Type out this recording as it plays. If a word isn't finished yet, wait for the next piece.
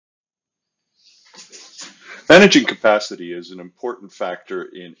Managing capacity is an important factor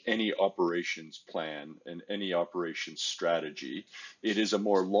in any operations plan and any operations strategy. It is a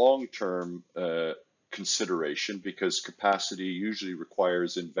more long-term consideration because capacity usually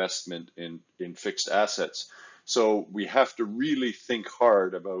requires investment in fixed assets. So we have to really think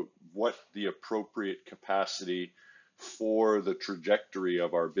hard about what the appropriate capacity for the trajectory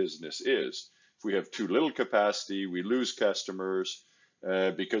of our business is. If we have too little capacity, we lose customers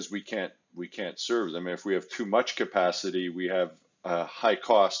because we can't serve them. If we have too much capacity, we have high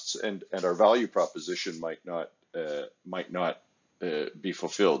costs, and our value proposition might not be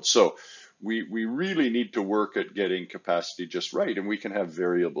fulfilled. So we really need to work at getting capacity just right, and we can have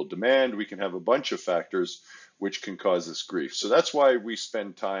variable demand. We can have a bunch of factors which can cause us grief. So that's why we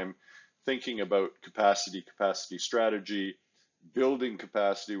spend time thinking about capacity strategy, building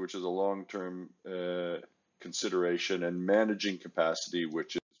capacity, which is a long-term consideration, and managing capacity,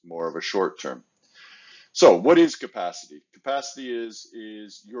 which is more of a short term. So what is capacity? Capacity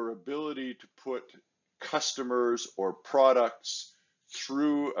is your ability to put customers or products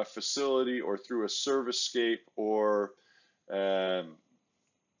through a facility or through a service scape um,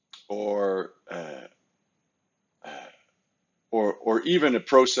 or uh, or even a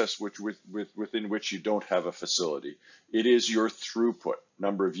process within which you don't have a facility. It is your throughput,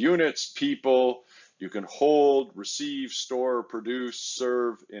 number of units, people you can hold, receive, store, produce,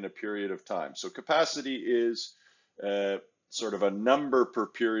 serve in a period of time. So capacity is sort of a number per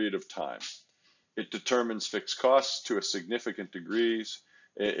period of time. It determines fixed costs to a significant degree.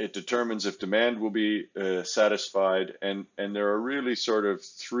 It determines if demand will be satisfied, and there are really sort of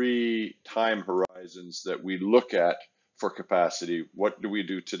three time horizons that we look at for capacity. What do we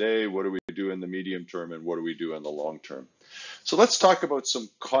do today? What do we do in the medium term? And what do we do in the long term? So let's talk about some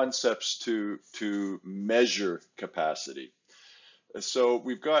concepts to measure capacity. So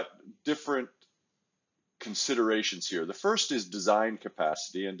we've got different considerations here. The first is design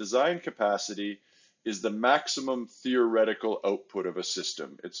capacity, and design capacity is the maximum theoretical output of a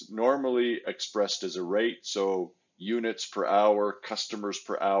system. It's normally expressed as a rate, so units per hour, customers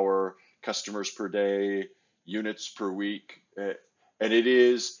per day, units per week, and it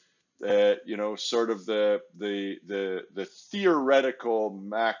is sort of the theoretical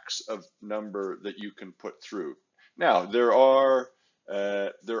max of number that you can put through. Now there are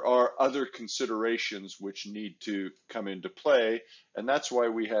other considerations which need to come into play, and that's why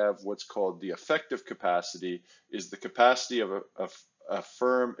we have what's called the effective capacity, is the capacity of a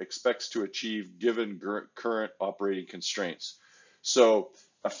firm expects to achieve given current operating constraints. So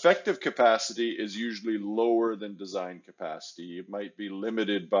effective capacity is usually lower than design capacity. It might be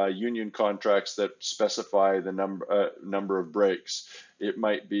limited by union contracts that specify the number of breaks. It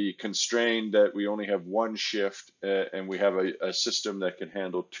might be constrained that we only have one shift and we have a system that can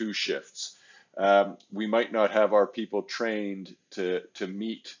handle two shifts. We might not have our people trained to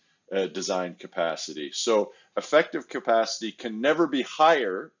meet design capacity. So effective capacity can never be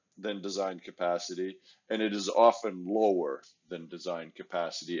higher than design capacity, and it is often lower than design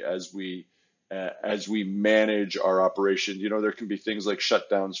capacity as we manage our operation. There can be things like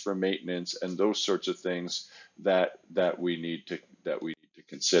shutdowns for maintenance and those sorts of things that we need to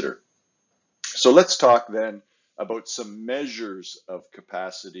consider. So let's talk then about some measures of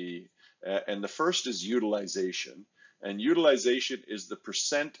capacity, and the first is utilization. And utilization is the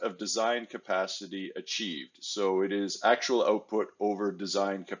percent of design capacity achieved. So it is actual output over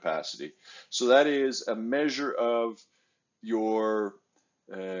design capacity. So that is a measure of your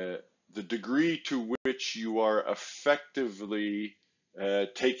the degree to which you are effectively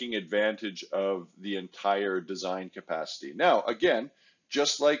taking advantage of the entire design capacity. Now, again,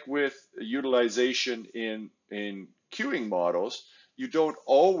 just like with utilization in queuing models, you don't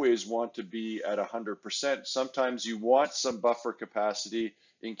always want to be at 100%. Sometimes you want some buffer capacity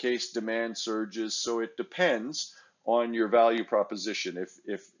in case demand surges. So it depends on your value proposition.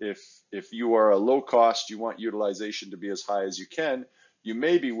 If you are a low cost, you want utilization to be as high as you can, you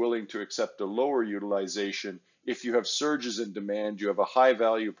may be willing to accept a lower utilization. If you have surges in demand, you have a high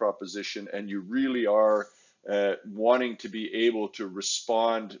value proposition, and you really are wanting to be able to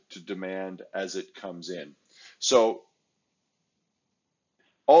respond to demand as it comes in. So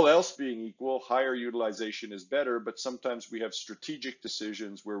all else being equal, higher utilization is better, but sometimes we have strategic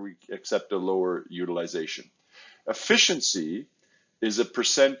decisions where we accept a lower utilization. Efficiency is a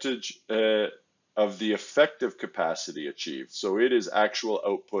percentage of the effective capacity achieved. So it is actual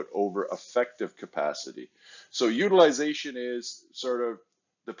output over effective capacity. So utilization is sort of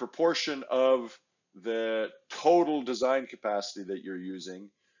the proportion of the total design capacity that you're using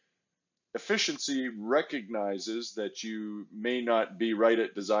efficiency recognizes that you may not be right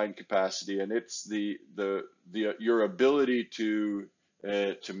at design capacity, and it's your ability to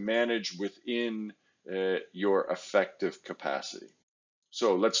manage within your effective capacity.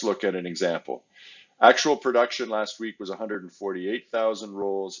 So let's look at an example. Actual production last week was 148,000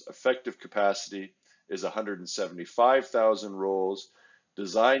 rolls. Effective capacity is 175,000 rolls.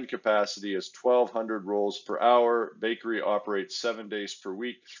 Design capacity is 1,200 rolls per hour. Bakery operates 7 days per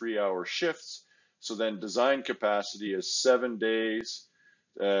week, 3-hour shifts. So then design capacity is 7 days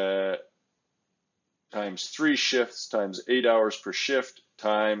times 3 shifts times 8 hours per shift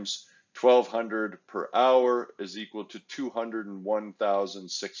times 1,200 per hour is equal to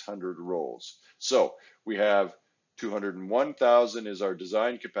 201,600 rolls. So we have 201,000 is our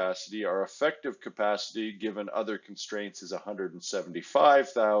design capacity. Our effective capacity, given other constraints, is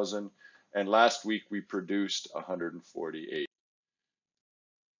 175,000. And last week we produced 148.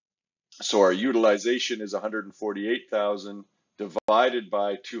 So our utilization is 148,000 divided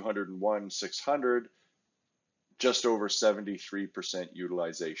by 201,600, just over 73%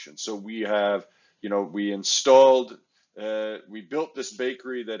 utilization. So we have, we installed, we built this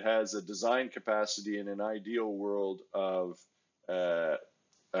bakery that has a design capacity in an ideal world of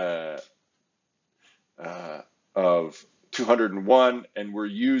 201, and we're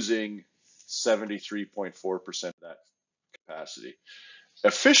using 73.4% of that capacity.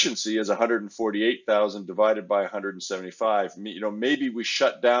 Efficiency is 148,000 divided by 175. Maybe we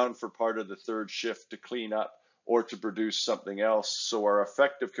shut down for part of the third shift to clean up or to produce something else. So our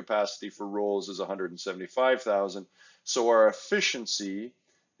effective capacity for rolls is 175,000. So our efficiency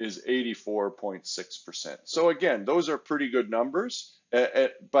is 84.6%. So again, those are pretty good numbers,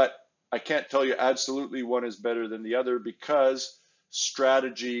 but I can't tell you absolutely one is better than the other because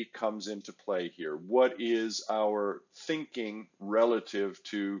strategy comes into play here. What is our thinking relative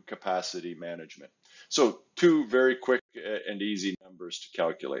to capacity management? So 2 very quick and easy numbers to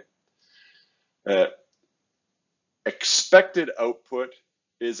calculate. Expected output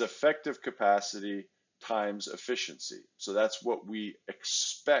is effective capacity times efficiency. So that's what we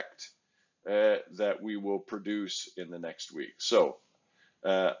expect that we will produce in the next week. So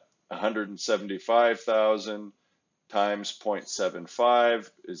 175,000 times 0.75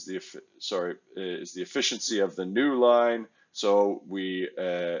 is the efficiency of the new line. So we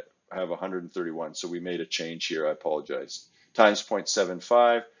have 131. So we made a change here. I apologize. Times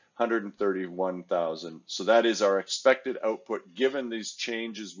 0.75, 131,000. So that is our expected output given these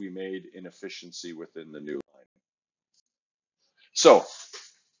changes we made in efficiency within the new line. So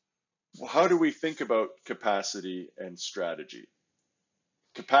how do we think about capacity and strategy?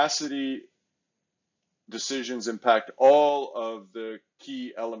 Capacity decisions impact all of the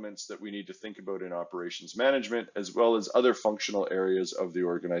key elements that we need to think about in operations management, as well as other functional areas of the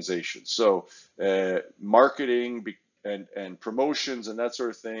organization. So marketing and promotions and that sort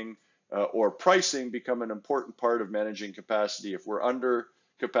of thing, or pricing become an important part of managing capacity. If we're under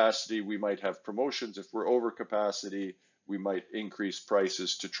capacity, we might have promotions. If we're over capacity, we might increase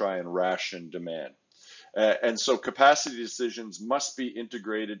prices to try and ration demand. And so capacity decisions must be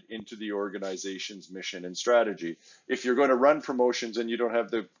integrated into the organization's mission and strategy. If you're going to run promotions and you don't have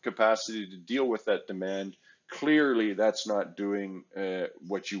the capacity to deal with that demand, clearly that's not doing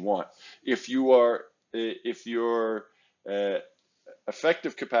what you want. If your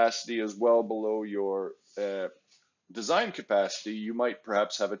effective capacity is well below your design capacity, you might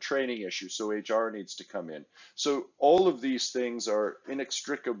perhaps have a training issue, so HR needs to come in. So all of these things are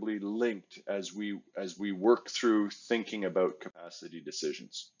inextricably linked as we work through thinking about capacity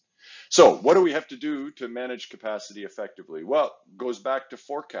decisions. So what do we have to do to manage capacity effectively? Well, it goes back to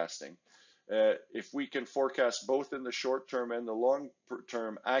forecasting. If we can forecast both in the short term and the long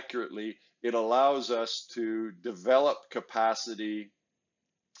term accurately, it allows us to develop capacity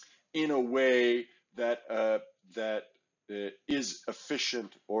in a way that is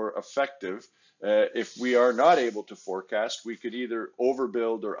efficient or effective. If we are not able to forecast, we could either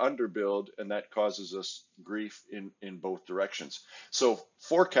overbuild or underbuild, and that causes us grief in both directions. So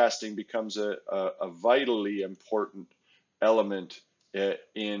forecasting becomes a vitally important element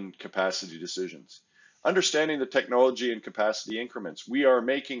in capacity decisions. Understanding the technology and capacity increments. We are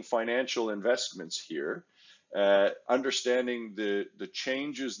making financial investments here. Understanding the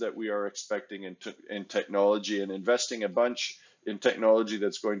changes that we are expecting in technology, and investing a bunch in technology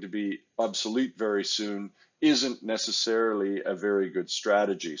that's going to be obsolete very soon isn't necessarily a very good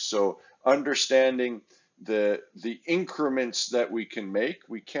strategy. So understanding the increments that we can make,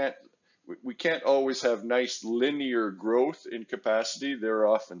 we can't always have nice linear growth in capacity. There are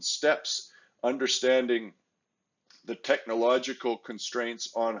often steps. Understanding the technological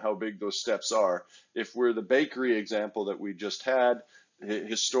constraints on how big those steps are. If we're the bakery example that we just had,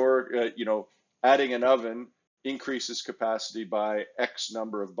 adding an oven increases capacity by X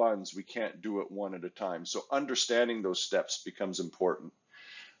number of buns. We can't do it one at a time. So understanding those steps becomes important.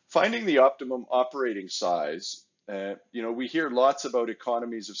 Finding the optimum operating size. We hear lots about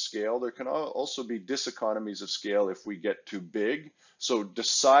economies of scale. There can also be diseconomies of scale if we get too big. So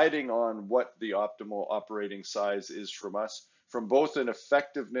deciding on what the optimal operating size is from us, from both an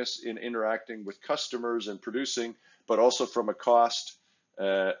effectiveness in interacting with customers and producing, but also from a cost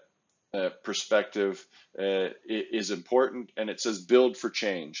perspective is important. And it says build for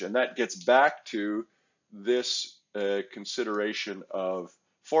change. And that gets back to this consideration of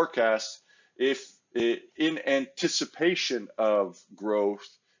forecast. If in anticipation of growth,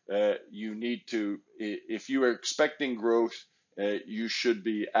 you need to, if you are expecting growth, you should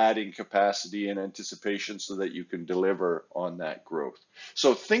be adding capacity in anticipation so that you can deliver on that growth.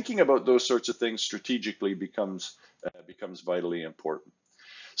 So thinking about those sorts of things strategically becomes vitally important.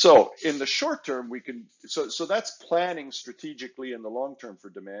 So in the short term, we can, so that's planning strategically in the long term for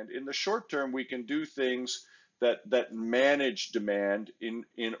demand. In the short term, we can do things that manage demand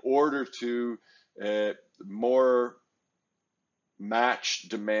in order to more match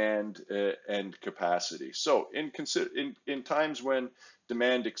demand and capacity. So in times when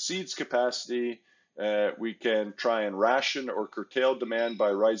demand exceeds capacity, we can try and ration or curtail demand by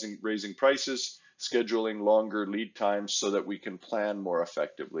raising prices, scheduling longer lead times so that we can plan more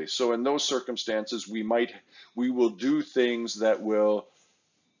effectively. So in those circumstances, we will do things that will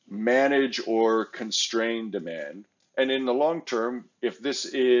manage or constrain demand. And in the long term, if this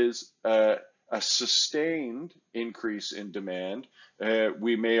is a sustained increase in demand,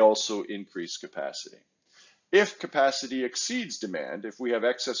 we may also increase capacity. If capacity exceeds demand, if we have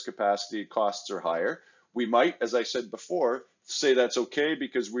excess capacity, costs are higher, we might, as I said before, say that's okay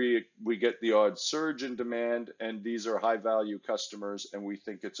because we get the odd surge in demand and these are high value customers and we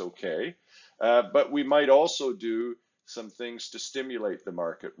think it's okay. But we might also do some things to stimulate the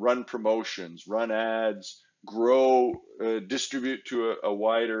market, run promotions, run ads, grow, distribute to a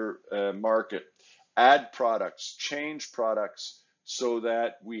wider market, add products, change products so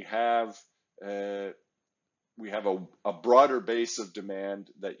that we have a broader base of demand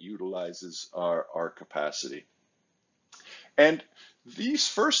that utilizes our capacity. And these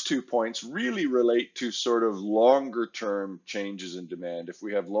first 2 points really relate to sort of longer term changes in demand. If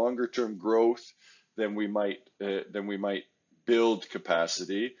we have longer term growth, then we might build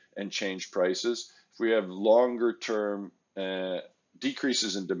capacity and change prices. If we have longer term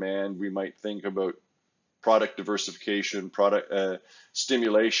decreases in demand, we might think about product diversification, product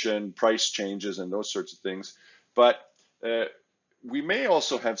stimulation, price changes, and those sorts of things. But we may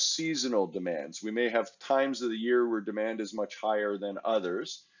also have seasonal demands. We may have times of the year where demand is much higher than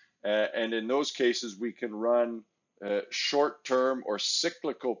others. And in those cases, we can run short-term or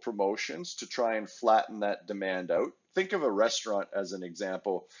cyclical promotions to try and flatten that demand out. Think of a restaurant as an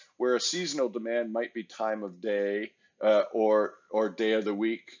example, where a seasonal demand might be time of day or day of the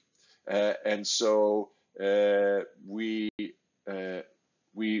week. And so we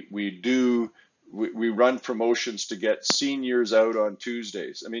run promotions to get seniors out on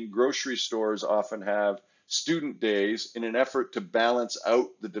Tuesdays. I mean, grocery stores often have student days in an effort to balance out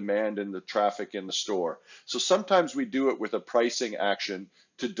the demand and the traffic in the store. So sometimes we do it with a pricing action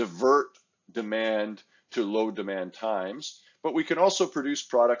to divert demand to low demand times, but we can also produce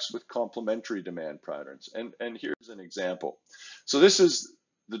products with complementary demand patterns. And here's an example. So this is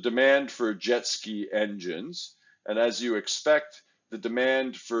the demand for jet ski engines. And as you expect, the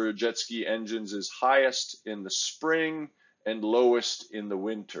demand for jet ski engines is highest in the spring and lowest in the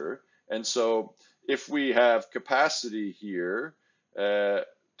winter. And so if we have capacity here to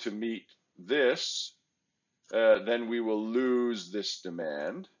meet this, then we will lose this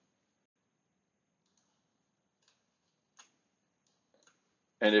demand.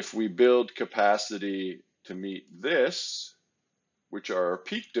 And if we build capacity to meet this, which are our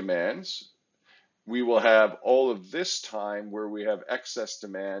peak demands, we will have all of this time where we have excess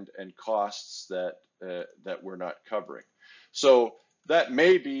demand and costs that we're not covering. So that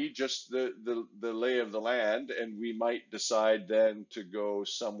may be just the lay of the land, and we might decide then to go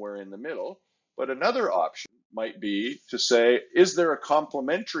somewhere in the middle. But another option might be to say, is there a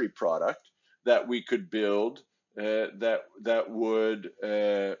complementary product that we could build that would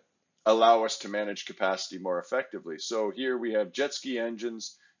allow us to manage capacity more effectively? So here we have jet ski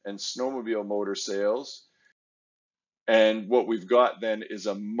engines and snowmobile motor sales. And what we've got then is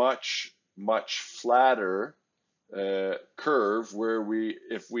a much flatter curve where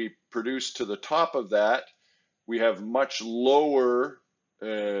if we produce to the top of that, we have much lower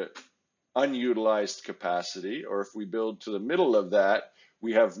unutilized capacity, or if we build to the middle of that,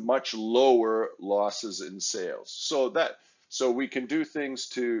 we have much lower losses in sales. So we can do things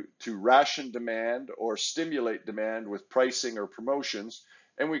to ration demand or stimulate demand with pricing or promotions,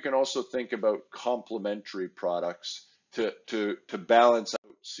 and we can also think about complementary products to balance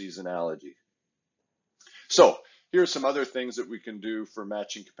out seasonality. So here are some other things that we can do for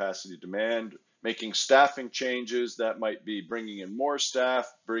matching capacity demand. Making staffing changes, that might be bringing in more staff,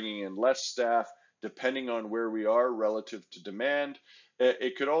 bringing in less staff, depending on where we are relative to demand.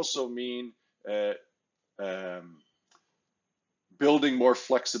 It could also mean building more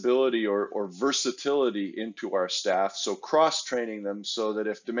flexibility or versatility into our staff. So cross-training them so that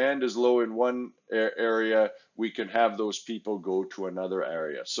if demand is low in one area, we can have those people go to another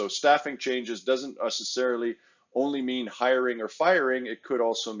area. So staffing changes doesn't necessarily only mean hiring or firing, it could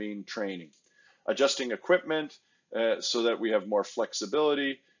also mean training. Adjusting equipment so that we have more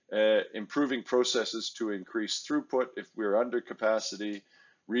flexibility, improving processes to increase throughput if we're under capacity,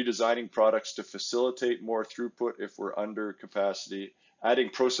 redesigning products to facilitate more throughput if we're under capacity,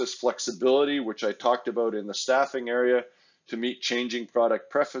 adding process flexibility, which I talked about in the staffing area, to meet changing product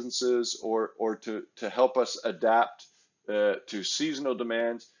preferences or to help us adapt to seasonal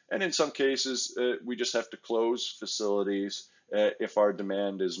demands. And in some cases, we just have to close facilities if our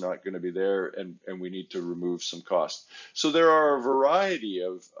demand is not going to be there and we need to remove some cost. So there are a variety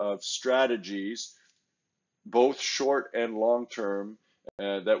of strategies, both short and long term,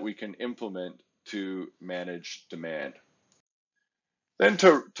 that we can implement to manage demand. Then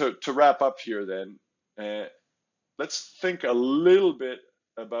to wrap up here then, let's think a little bit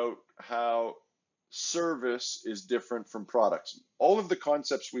about how service is different from products. All of the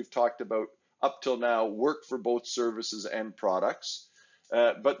concepts we've talked about up till now work for both services and products,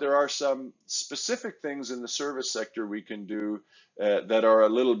 but there are some specific things in the service sector we can do that are a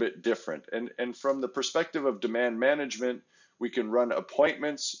little bit different. And from the perspective of demand management, we can run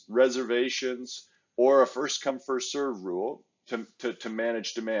appointments, reservations, or a first come, first serve rule to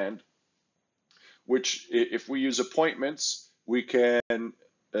manage demand, which if we use appointments, we can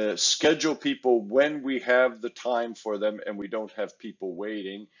schedule people when we have the time for them and we don't have people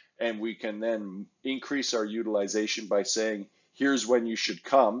waiting, and we can then increase our utilization by saying, here's when you should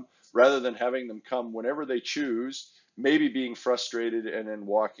come, rather than having them come whenever they choose, maybe being frustrated and then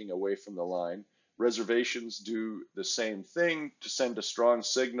walking away from the line. Reservations do the same thing to send a strong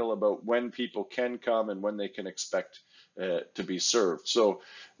signal about when people can come and when they can expect to be served. So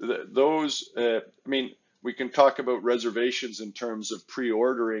we can talk about reservations in terms of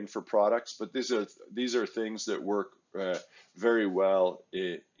pre-ordering for products, but these are things that work very well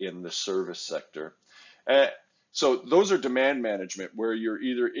in the service sector. So those are demand management, where you're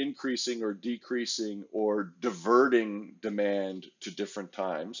either increasing or decreasing or diverting demand to different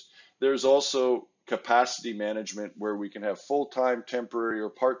times. There's also capacity management, where we can have full-time, temporary, or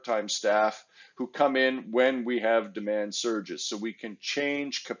part-time staff who come in when we have demand surges. So we can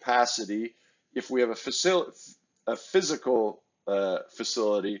change capacity if we have a physical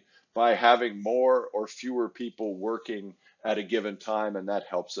facility by having more or fewer people working at a given time, and that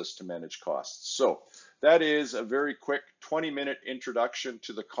helps us to manage costs. So that is a very quick 20-minute introduction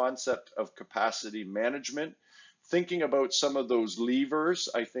to the concept of capacity management. Thinking about some of those levers,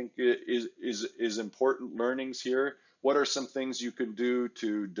 I think is important learnings here. What are some things you can do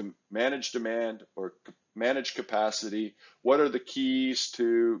to manage demand or manage capacity? What are the keys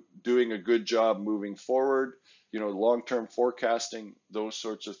to doing a good job moving forward? Long-term forecasting, those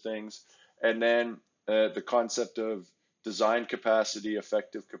sorts of things. And then the concept of design capacity,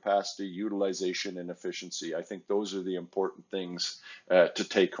 effective capacity, utilization, and efficiency. I think those are the important things to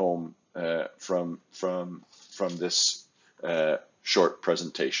take home from this short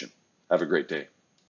presentation. Have a great day.